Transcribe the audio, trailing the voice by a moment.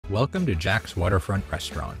welcome to Jack's Waterfront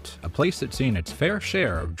Restaurant, a place that's seen its fair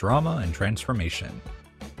share of drama and transformation.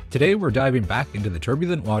 Today we're diving back into the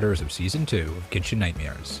turbulent waters of Season 2 of Kitchen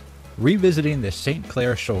Nightmares, revisiting this St.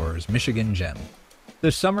 Clair Shores, Michigan gem.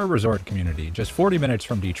 This summer resort community, just 40 minutes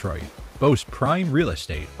from Detroit, boasts prime real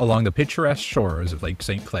estate along the picturesque shores of Lake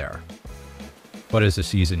St. Clair. But as the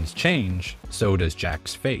seasons change, so does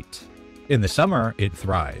Jack's fate. In the summer, it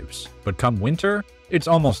thrives, but come winter, it's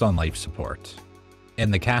almost on life support.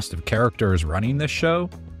 And the cast of characters running this show?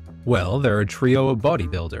 Well, they're a trio of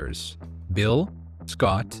bodybuilders: Bill,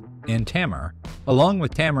 Scott, and Tammer, along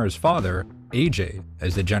with Tammer's father, AJ,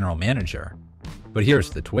 as the general manager. But here's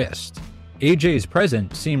the twist. AJ's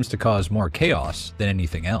presence seems to cause more chaos than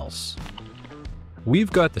anything else.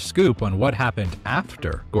 We've got the scoop on what happened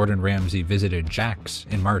after Gordon Ramsay visited Jack's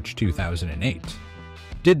in March 2008.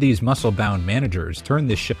 Did these muscle-bound managers turn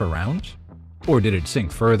this ship around? Or did it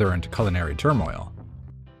sink further into culinary turmoil?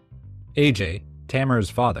 AJ, Tammer's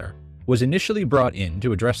father, was initially brought in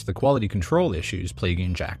to address the quality control issues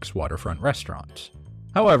plaguing Jack's Waterfront Restaurant.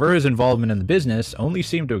 However, his involvement in the business only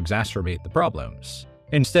seemed to exacerbate the problems.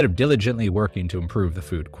 Instead of diligently working to improve the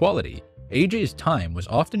food quality, AJ's time was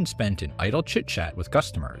often spent in idle chit-chat with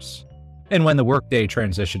customers. And when the workday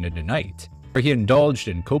transitioned into night, he indulged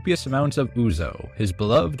in copious amounts of ouzo, his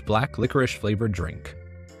beloved black licorice-flavored drink.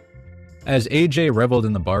 As AJ reveled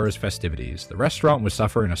in the bar's festivities, the restaurant was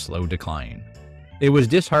suffering a slow decline. It was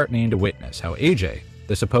disheartening to witness how AJ,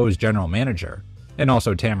 the supposed general manager, and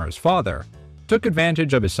also Tammer's father, took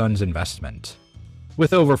advantage of his son's investment.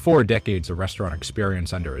 With over 4 decades of restaurant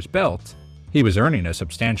experience under his belt, he was earning a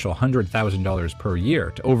substantial $100,000 per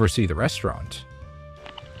year to oversee the restaurant.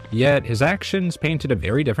 Yet his actions painted a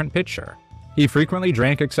very different picture. He frequently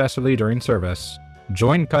drank excessively during service,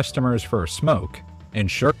 joined customers for a smoke, and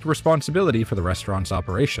shirked responsibility for the restaurant's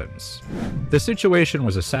operations. The situation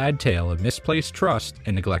was a sad tale of misplaced trust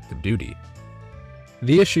and neglect of duty.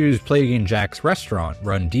 The issues plaguing Jack's restaurant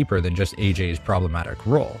run deeper than just AJ's problematic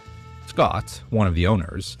role. Scott, one of the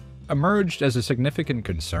owners, emerged as a significant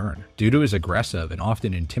concern due to his aggressive and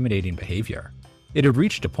often intimidating behavior. It had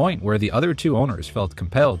reached a point where the other 2 owners felt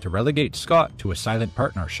compelled to relegate Scott to a silent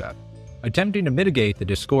partnership, attempting to mitigate the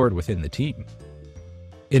discord within the team.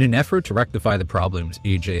 In an effort to rectify the problems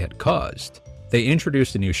AJ had caused, they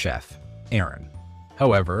introduced a new chef, Aaron.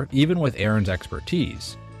 However, even with Aaron's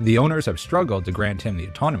expertise, the owners have struggled to grant him the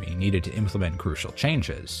autonomy needed to implement crucial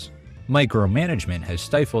changes. Micromanagement has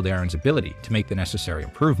stifled Aaron's ability to make the necessary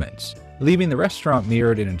improvements, leaving the restaurant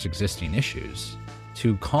mirrored in its existing issues.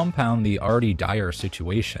 To compound the already dire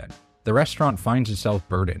situation, the restaurant finds itself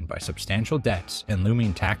burdened by substantial debts and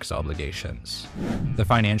looming tax obligations. The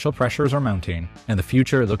financial pressures are mounting, and the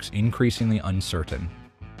future looks increasingly uncertain.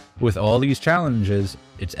 With all these challenges,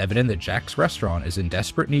 it's evident that Jack's restaurant is in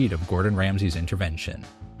desperate need of Gordon Ramsay's intervention.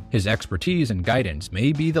 His expertise and guidance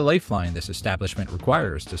may be the lifeline this establishment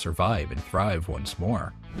requires to survive and thrive once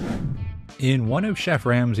more. In one of Chef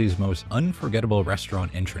Ramsay's most unforgettable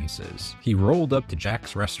restaurant entrances, he rolled up to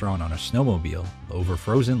Jack's restaurant on a snowmobile over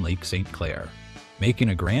frozen Lake St. Clair, making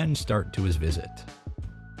a grand start to his visit.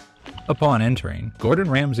 Upon entering, Gordon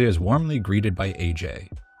Ramsay is warmly greeted by AJ,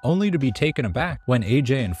 only to be taken aback when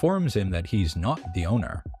AJ informs him that he's not the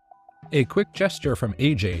owner. A quick gesture from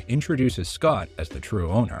AJ introduces Scott as the true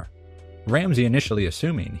owner, Ramsay initially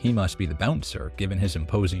assuming he must be the bouncer given his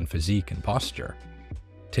imposing physique and posture.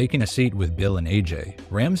 Taking a seat with Bill and AJ,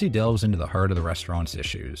 Ramsay delves into the heart of the restaurant's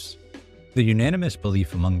issues. The unanimous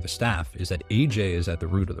belief among the staff is that AJ is at the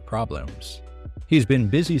root of the problems. He's been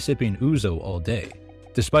busy sipping ouzo all day,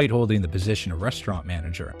 despite holding the position of restaurant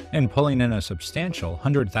manager and pulling in a substantial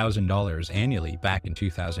 $100,000 annually back in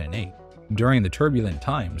 2008, during the turbulent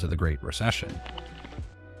times of the Great Recession.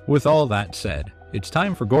 With all that said, it's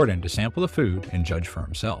time for Gordon to sample the food and judge for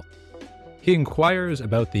himself. He inquires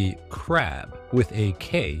about the crab with a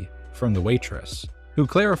K from the waitress, who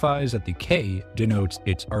clarifies that the K denotes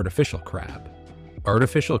its artificial crab.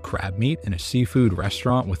 Artificial crab meat in a seafood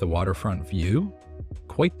restaurant with a waterfront view?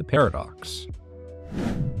 Quite the paradox.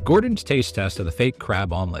 Gordon's taste test of the fake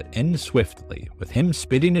crab omelet ends swiftly, with him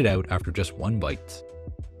spitting it out after just 1 bite.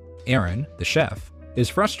 Aaron, the chef, is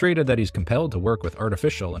frustrated that he's compelled to work with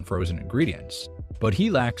artificial and frozen ingredients, but he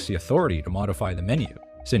lacks the authority to modify the menu,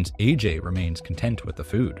 since AJ remains content with the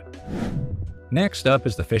food. Next up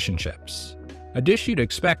is the fish and chips, a dish you'd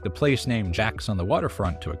expect the place named Jack's on the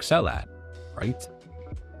Waterfront to excel at, right?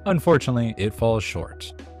 Unfortunately, it falls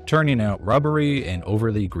short, turning out rubbery and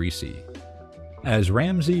overly greasy. As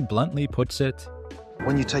Ramsay bluntly puts it,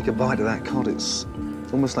 "When you take a bite of that cod, it's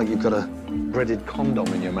almost like you've got a breaded condom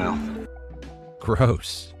in your mouth."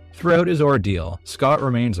 Gross. Throughout his ordeal, Scott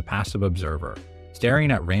remains a passive observer,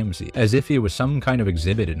 staring at Ramsey as if he was some kind of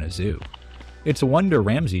exhibit in a zoo. It's a wonder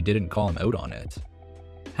Ramsey didn't call him out on it.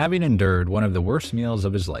 Having endured one of the worst meals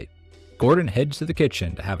of his life, Gordon heads to the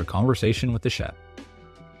kitchen to have a conversation with the chef.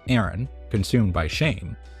 Aaron, consumed by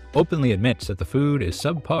shame, openly admits that the food is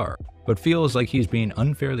subpar, but feels like he's being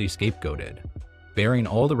unfairly scapegoated, bearing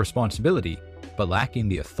all the responsibility, but lacking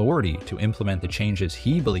the authority to implement the changes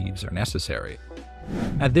he believes are necessary.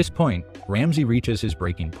 At this point, Ramsey reaches his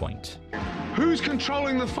breaking point. Who's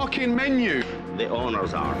controlling the fucking menu? The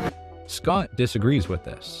owners are. Scott disagrees with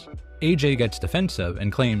this. AJ gets defensive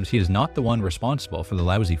and claims he is not the one responsible for the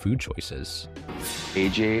lousy food choices.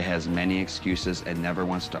 AJ has many excuses and never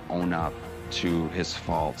wants to own up to his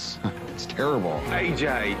faults. It's terrible.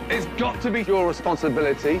 AJ, it's got to be your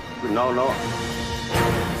responsibility. No.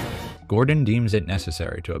 Gordon deems it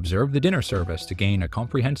necessary to observe the dinner service to gain a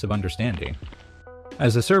comprehensive understanding.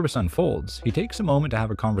 As the service unfolds, he takes a moment to have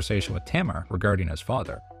a conversation with Tammer regarding his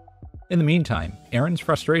father. In the meantime, Aaron's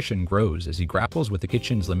frustration grows as he grapples with the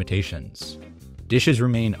kitchen's limitations. Dishes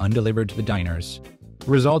remain undelivered to the diners,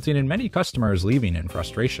 resulting in many customers leaving in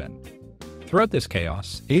frustration. Throughout this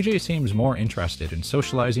chaos, AJ seems more interested in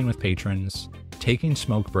socializing with patrons, taking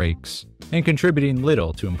smoke breaks, and contributing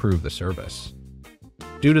little to improve the service.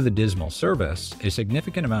 Due to the dismal service, a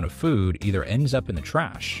significant amount of food either ends up in the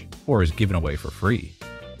trash or is given away for free.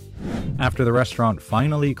 After the restaurant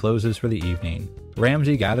finally closes for the evening,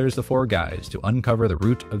 Ramsey gathers the four guys to uncover the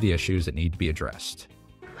root of the issues that need to be addressed.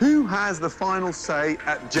 Who has the final say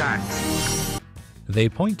at Jack's? They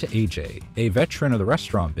point to AJ, a veteran of the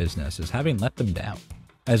restaurant business, as having let them down,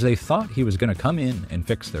 as they thought he was going to come in and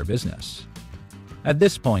fix their business. At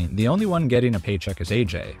this point, the only one getting a paycheck is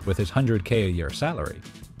AJ, with his $100K a year salary.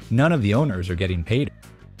 None of the owners are getting paid.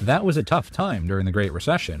 That was a tough time during the Great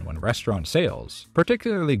Recession when restaurant sales,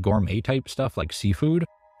 particularly gourmet type stuff like seafood,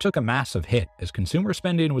 took a massive hit as consumer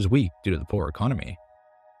spending was weak due to the poor economy.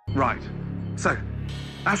 Right. So,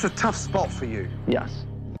 that's a tough spot for you. Yes.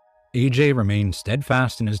 AJ remained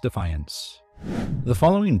steadfast in his defiance. The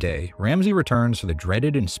following day, Ramsey returns for the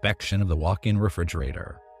dreaded inspection of the walk-in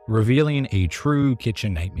refrigerator, revealing a true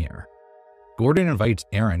kitchen nightmare. Gordon invites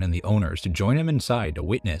Aaron and the owners to join him inside to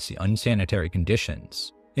witness the unsanitary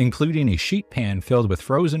conditions, including a sheet pan filled with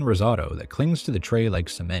frozen risotto that clings to the tray like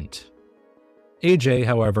cement. AJ,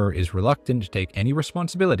 however, is reluctant to take any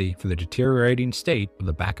responsibility for the deteriorating state of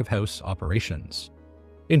the back-of-house operations.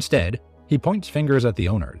 Instead, he points fingers at the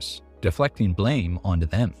owners, deflecting blame onto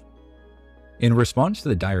them. In response to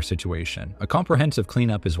the dire situation, a comprehensive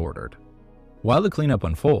cleanup is ordered. While the cleanup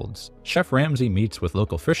unfolds, Chef Ramsey meets with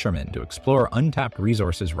local fishermen to explore untapped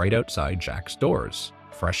resources right outside Jack's doors: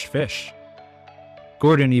 fresh fish.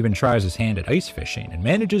 Gordon even tries his hand at ice fishing and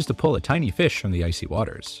manages to pull a tiny fish from the icy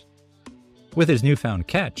waters. With his newfound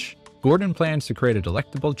catch, Gordon plans to create a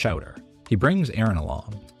delectable chowder. He brings Aaron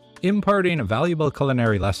along, imparting a valuable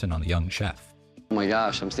culinary lesson on the young chef. Oh my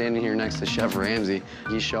gosh, I'm standing here next to Chef Ramsey.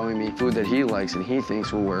 He's showing me food that he likes and he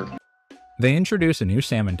thinks will work. They introduce a new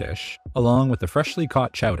salmon dish, along with the freshly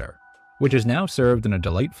caught chowder, which is now served in a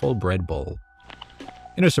delightful bread bowl.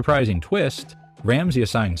 In a surprising twist, Ramsey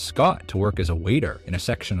assigns Scott to work as a waiter in a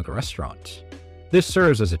section of the restaurant. This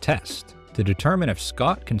serves as a test to determine if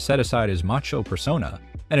Scott can set aside his macho persona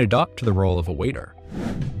and adopt to the role of a waiter.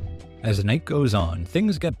 As the night goes on,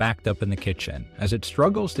 things get backed up in the kitchen as it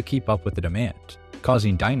struggles to keep up with the demand,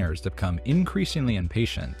 causing diners to become increasingly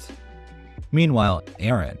impatient. Meanwhile,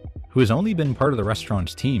 Aaron, who has only been part of the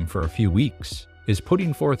restaurant's team for a few weeks, is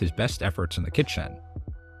putting forth his best efforts in the kitchen.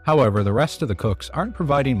 However, the rest of the cooks aren't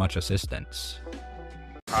providing much assistance.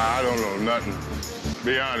 I don't know nothing.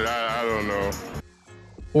 Be honest, I don't know.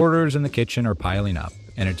 Orders in the kitchen are piling up,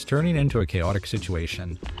 and it's turning into a chaotic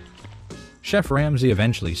situation. Chef Ramsey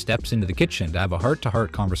eventually steps into the kitchen to have a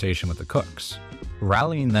heart-to-heart conversation with the cooks,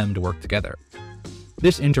 rallying them to work together.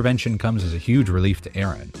 This intervention comes as a huge relief to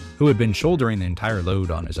Aaron, who had been shouldering the entire load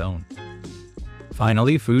on his own.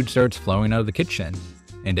 Finally, food starts flowing out of the kitchen,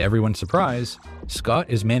 and to everyone's surprise, Scott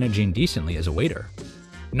is managing decently as a waiter.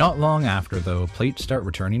 Not long after, though, plates start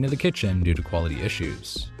returning to the kitchen due to quality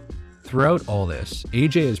issues. Throughout all this,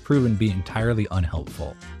 AJ has proven to be entirely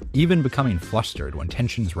unhelpful, even becoming flustered when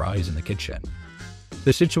tensions rise in the kitchen.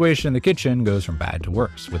 The situation in the kitchen goes from bad to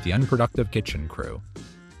worse with the unproductive kitchen crew.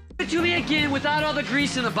 Give it to me again without all the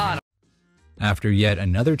grease in the bottom. After yet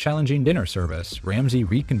another challenging dinner service, Ramsey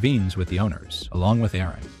reconvenes with the owners, along with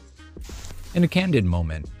Aaron. In a candid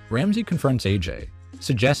moment, Ramsey confronts AJ,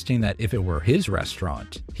 suggesting that if it were his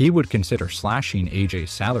restaurant, he would consider slashing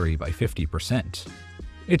AJ's salary by 50%.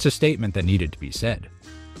 It's a statement that needed to be said.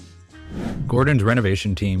 Gordon's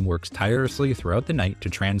renovation team works tirelessly throughout the night to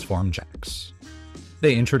transform Jack's.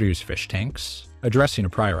 They introduce fish tanks, addressing a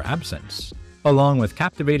prior absence, along with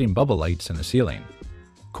captivating bubble lights in the ceiling.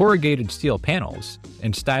 Corrugated steel panels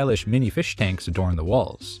and stylish mini fish tanks adorn the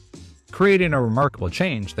walls, creating a remarkable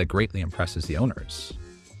change that greatly impresses the owners.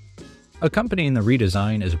 Accompanying the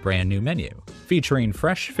redesign is a brand new menu, featuring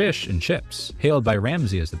fresh fish and chips, hailed by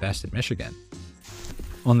Ramsay as the best in Michigan.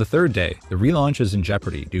 On the third day, the relaunch is in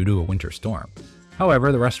jeopardy due to a winter storm.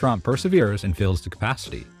 However, the restaurant perseveres and fills to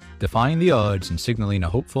capacity, defying the odds and signaling a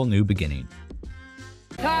hopeful new beginning.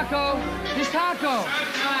 Taco! Just taco!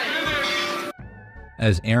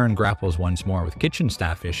 As Aaron grapples once more with kitchen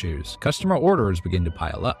staff issues, customer orders begin to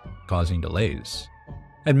pile up, causing delays.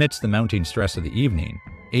 Amidst the mounting stress of the evening,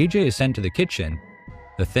 AJ is sent to the kitchen.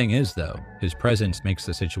 The thing is, though, his presence makes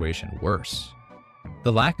the situation worse.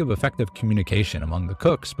 The lack of effective communication among the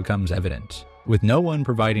cooks becomes evident, with no one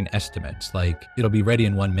providing estimates like, "It'll be ready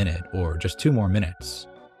in 1 minute," or "just 2 more minutes."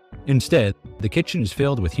 Instead, the kitchen is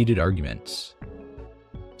filled with heated arguments.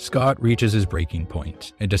 Scott reaches his breaking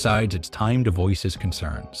point and decides it's time to voice his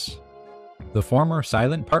concerns. The former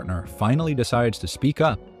silent partner finally decides to speak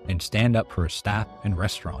up and stand up for his staff and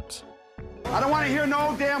restaurant. I don't want to hear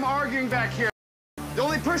no damn arguing back here. The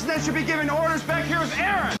only person that should be giving orders back here is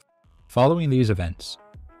Aaron. Following these events,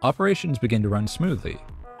 operations begin to run smoothly,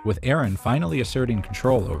 with Aaron finally asserting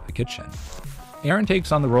control over the kitchen. Aaron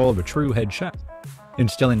takes on the role of a true head chef,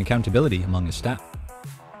 instilling accountability among his staff.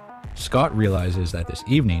 Scott realizes that this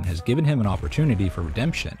evening has given him an opportunity for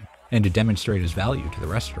redemption and to demonstrate his value to the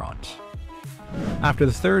restaurant. After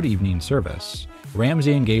the third evening service,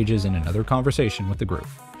 Ramsay engages in another conversation with the group.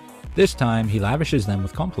 This time, he lavishes them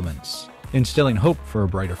with compliments, instilling hope for a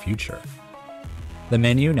brighter future. The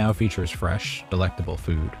menu now features fresh, delectable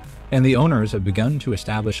food, and the owners have begun to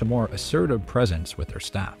establish a more assertive presence with their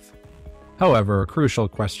staff. However, a crucial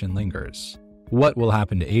question lingers. What will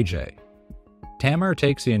happen to AJ? Tammer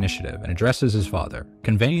takes the initiative and addresses his father,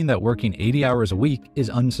 conveying that working 80 hours a week is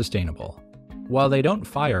unsustainable. While they don't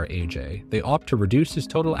fire AJ, they opt to reduce his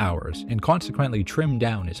total hours and consequently trim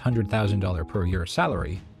down his $100,000 per year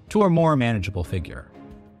salary to a more manageable figure.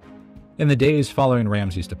 In the days following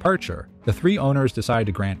Ramsay's departure, the 3 owners decide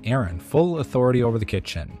to grant Aaron full authority over the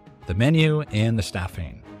kitchen, the menu, and the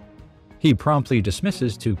staffing. He promptly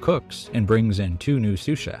dismisses 2 cooks and brings in 2 new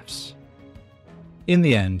sous chefs. In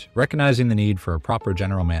the end, recognizing the need for a proper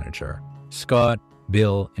general manager, Scott,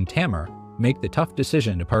 Bill, and Tammer make the tough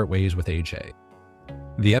decision to part ways with AJ.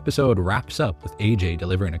 The episode wraps up with AJ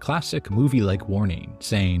delivering a classic movie-like warning,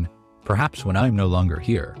 saying, "Perhaps when I'm no longer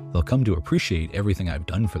here, they'll come to appreciate everything I've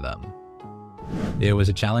done for them." It was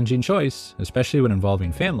a challenging choice, especially when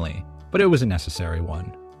involving family, but it was a necessary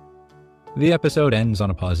one. The episode ends on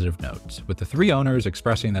a positive note, with the 3 owners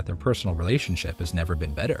expressing that their personal relationship has never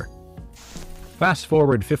been better. Fast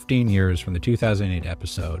forward 15 years from the 2008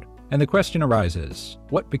 episode, and the question arises,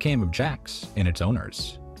 what became of Jack's and its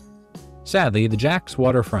owners? Sadly, the Jack's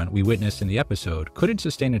Waterfront we witnessed in the episode couldn't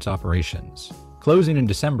sustain its operations, closing in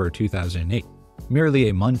December 2008, merely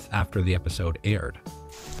a month after the episode aired.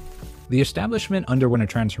 The establishment underwent a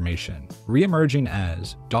transformation, re-emerging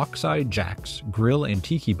as Dockside Jack's Grill and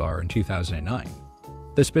Tiki Bar in 2009.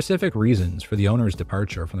 The specific reasons for the owner's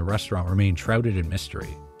departure from the restaurant remain shrouded in mystery.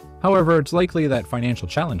 However, it's likely that financial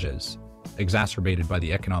challenges, exacerbated by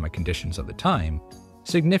the economic conditions of the time,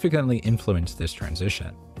 significantly influenced this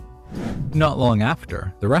transition. Not long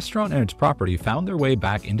after, the restaurant and its property found their way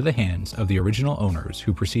back into the hands of the original owners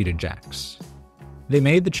who preceded Jack's. They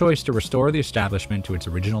made the choice to restore the establishment to its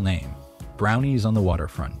original name, Brownies on the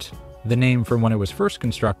Waterfront, the name from when it was first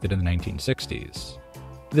constructed in the 1960s.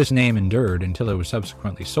 This name endured until it was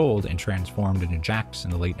subsequently sold and transformed into Jack's in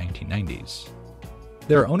the late 1990s.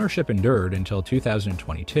 Their ownership endured until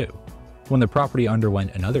 2022, when the property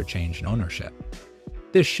underwent another change in ownership.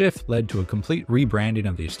 This shift led to a complete rebranding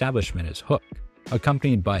of the establishment as Hook,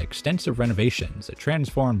 accompanied by extensive renovations that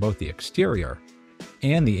transformed both the exterior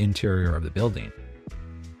and the interior of the building.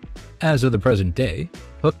 As of the present day,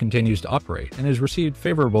 Hook continues to operate and has received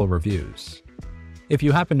favorable reviews. If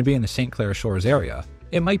you happen to be in the St. Clair Shores area,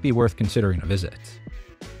 it might be worth considering a visit.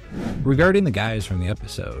 Regarding the guys from the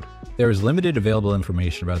episode, there is limited available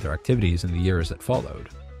information about their activities in the years that followed.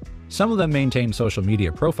 Some of them maintain social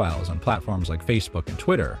media profiles on platforms like Facebook and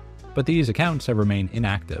Twitter, but these accounts have remained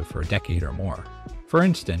inactive for a decade or more. For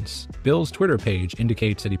instance, Bill's Twitter page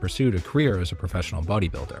indicates that he pursued a career as a professional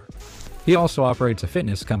bodybuilder. He also operates a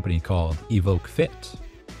fitness company called Evoke Fit.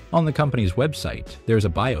 On the company's website, there's a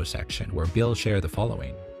bio section where Bill shared the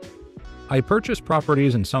following. "I purchased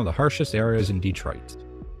properties in some of the harshest areas in Detroit.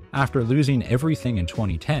 After losing everything in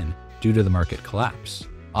 2010, due to the market collapse,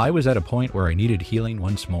 I was at a point where I needed healing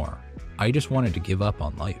once more. I just wanted to give up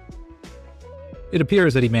on life. It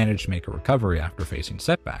appears that he managed to make a recovery after facing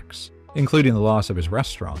setbacks, including the loss of his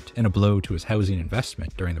restaurant and a blow to his housing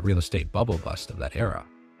investment during the real estate bubble bust of that era.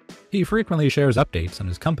 He frequently shares updates on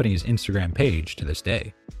his company's Instagram page to this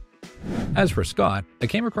day. As for Scott, I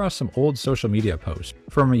came across some old social media posts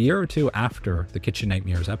from a year or two after the Kitchen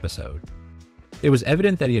Nightmares episode. It was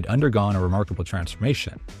evident that he had undergone a remarkable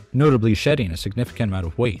transformation, notably shedding a significant amount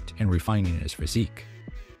of weight and refining his physique.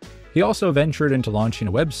 He also ventured into launching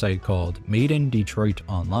a website called Made in Detroit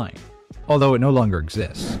Online, although it no longer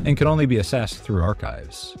exists and can only be accessed through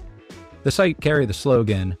archives. The site carried the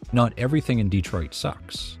slogan, "Not everything in Detroit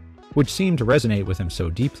sucks," which seemed to resonate with him so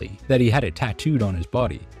deeply that he had it tattooed on his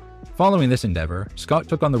body. Following this endeavor, Scott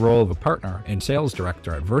took on the role of a partner and sales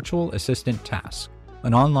director at Virtual Assistant Task,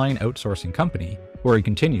 an online outsourcing company where he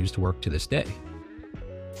continues to work to this day.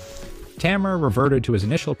 Tammer reverted to his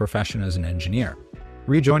initial profession as an engineer,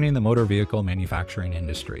 rejoining the motor vehicle manufacturing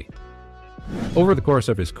industry. Over the course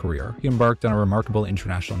of his career, he embarked on a remarkable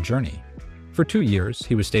international journey. For 2 years,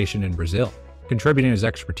 he was stationed in Brazil, contributing his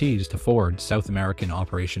expertise to Ford's South American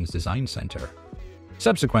Operations Design Center.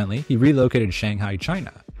 Subsequently, he relocated to Shanghai,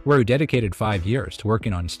 China, where he dedicated 5 years to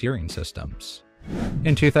working on steering systems.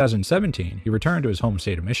 In 2017, he returned to his home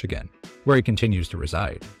state of Michigan, where he continues to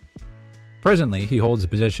reside. Presently, he holds the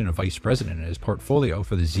position of vice president in his portfolio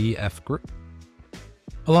for the ZF Group.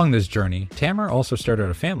 Along this journey, Tammer also started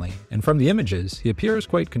a family, and from the images, he appears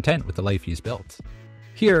quite content with the life he's built.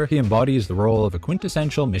 Here, he embodies the role of a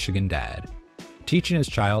quintessential Michigan dad, teaching his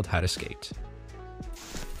child how to skate.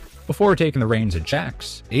 Before taking the reins at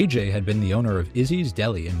Jack's, AJ had been the owner of Izzy's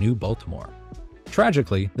Deli in New Baltimore.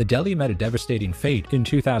 Tragically, the deli met a devastating fate in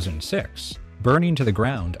 2006, burning to the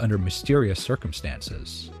ground under mysterious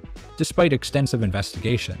circumstances. Despite extensive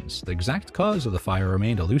investigations, the exact cause of the fire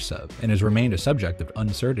remained elusive and has remained a subject of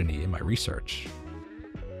uncertainty in my research.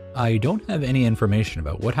 I don't have any information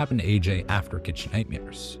about what happened to AJ after Kitchen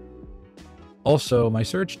Nightmares. Also, my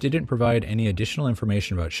search didn't provide any additional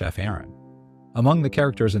information about Chef Aaron. Among the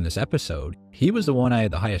characters in this episode, he was the one I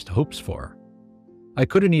had the highest hopes for. I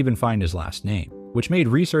couldn't even find his last name, which made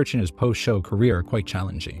research in his post-show career quite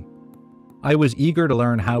challenging. I was eager to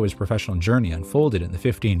learn how his professional journey unfolded in the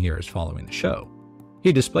 15 years following the show.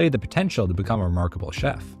 He displayed the potential to become a remarkable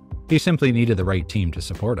chef. He simply needed the right team to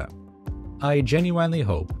support him. I genuinely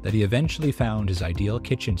hope that he eventually found his ideal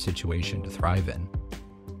kitchen situation to thrive in.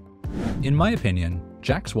 In my opinion,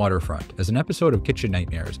 Jack's Waterfront as an episode of Kitchen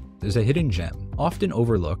Nightmares is a hidden gem, often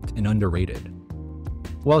overlooked and underrated.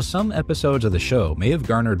 While some episodes of the show may have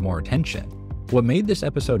garnered more attention, what made this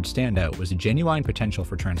episode stand out was a genuine potential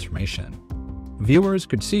for transformation. Viewers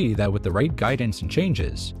could see that with the right guidance and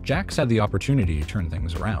changes, Jack's had the opportunity to turn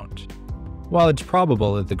things around. While it's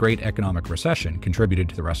probable that the Great Economic Recession contributed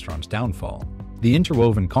to the restaurant's downfall, the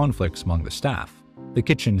interwoven conflicts among the staff, the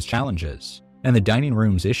kitchen's challenges, and the dining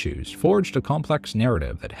room's issues forged a complex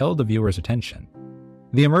narrative that held the viewer's attention.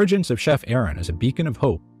 The emergence of Chef Aaron as a beacon of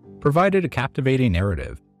hope provided a captivating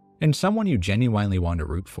narrative and someone you genuinely want to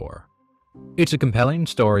root for. It's a compelling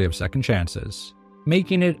story of second chances,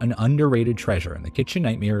 making it an underrated treasure in the Kitchen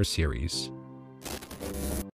Nightmares series.